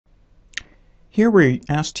Here we're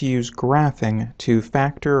asked to use graphing to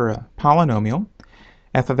factor a polynomial.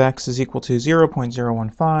 F of x is equal to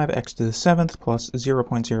 0.015 x to the 7th plus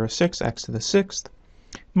 0.06 x to the 6th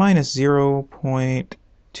minus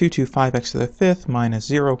 0.225 x to the 5th minus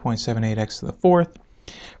 0.78 x to the 4th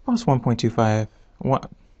plus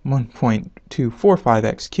 1.245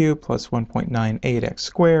 x cubed plus 1.98 x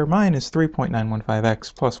squared minus 3.915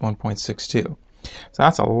 x plus 1.62. So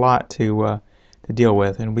that's a lot to deal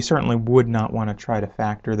with, and we certainly would not want to try to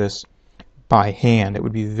factor this by hand. It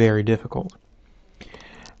would be very difficult.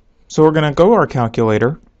 So we're going to go to our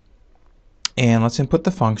calculator and let's input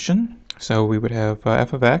the function. So we would have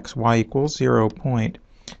f of x, y equals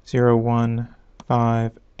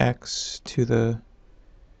 0.015 x to the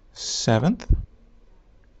 7th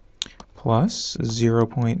plus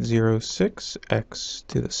 0.06 x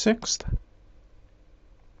to the 6th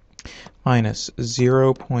minus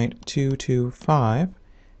 0.225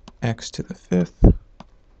 x to the 5th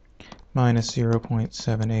minus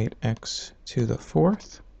 0.78 x to the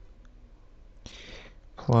 4th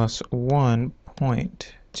plus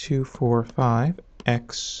 1.245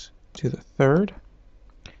 x to the 3rd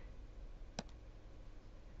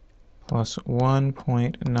plus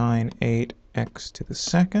 1.98 x to the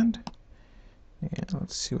 2nd, and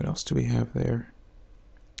let's see, what else do we have there,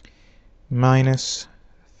 minus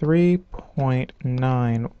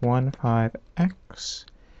 3.915x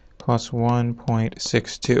plus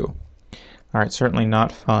 1.62. Alright, certainly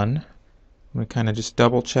not fun. We kind of just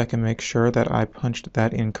double check and make sure that I punched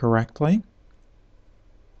that in correctly.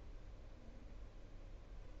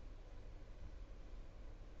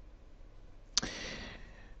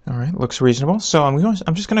 Alright, looks reasonable. So I'm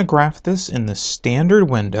just going to graph this in the standard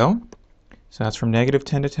window. So that's from negative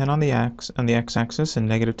 10 to 10 on the x-axis and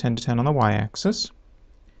negative 10 to 10 on the y-axis.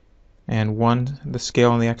 And the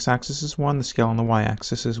scale on the x-axis is 1, the scale on the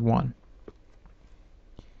y-axis is 1.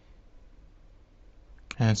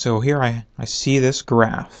 And so here I see this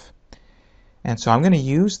graph. And so I'm going to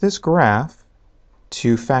use this graph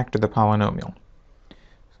to factor the polynomial. So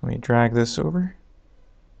let me drag this over.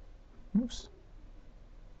 Oops.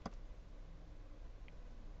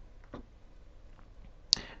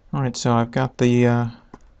 Alright, so I've got the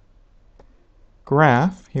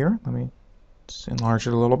graph here. Let me just enlarge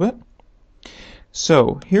it a little bit.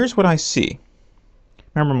 So here's what I see.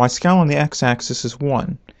 Remember, my scale on the x-axis is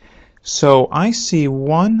 1. So I see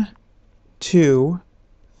 1, 2,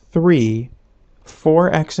 3,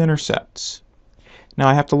 4 x-intercepts. Now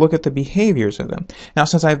I have to look at the behaviors of them. Now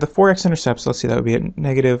since I have the 4 x-intercepts, let's see, that would be at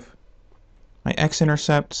negative, my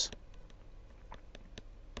x-intercepts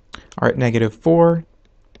are at negative 4,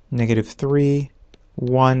 negative 3,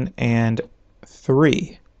 1, and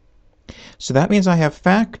 3. So that means I have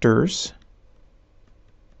factors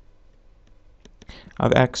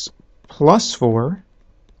of x plus 4,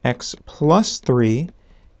 x plus 3,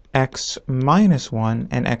 x minus 1,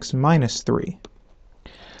 and x minus 3.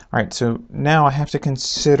 Alright, so now I have to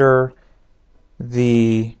consider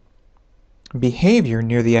the behavior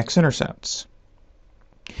near the x-intercepts.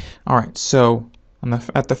 Alright, so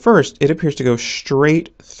at the first, it appears to go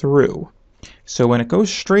straight through. So when it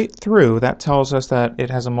goes straight through, that tells us that it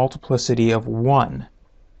has a multiplicity of 1.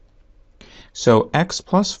 So x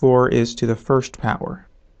plus 4 is to the first power.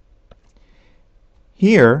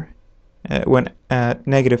 Here, when at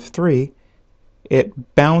negative 3,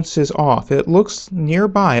 it bounces off. It looks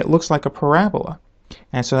nearby. It looks like a parabola.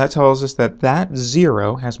 And so that tells us that that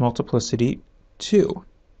 0 has multiplicity 2.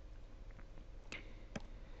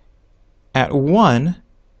 At 1,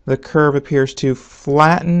 the curve appears to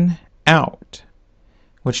flatten out,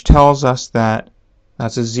 which tells us that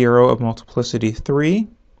that's a 0 of multiplicity 3.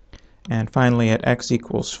 And finally, at x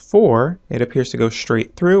equals 4, it appears to go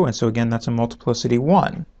straight through, and so again, that's a multiplicity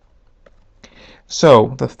 1.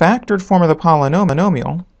 So the factored form of the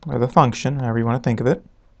polynomial, or the function, however you want to think of it,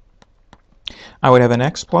 I would have an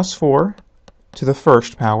x plus 4 to the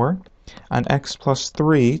first power, an x plus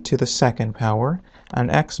 3 to the second power, an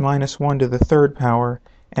x minus 1 to the third power,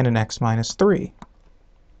 and an x minus 3.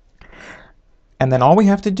 And then all we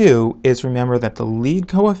have to do is remember that the lead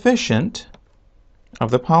coefficient of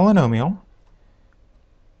the polynomial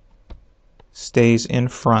stays in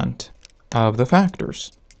front of the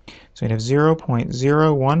factors. So we have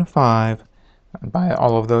 0.015 by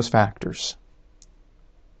all of those factors.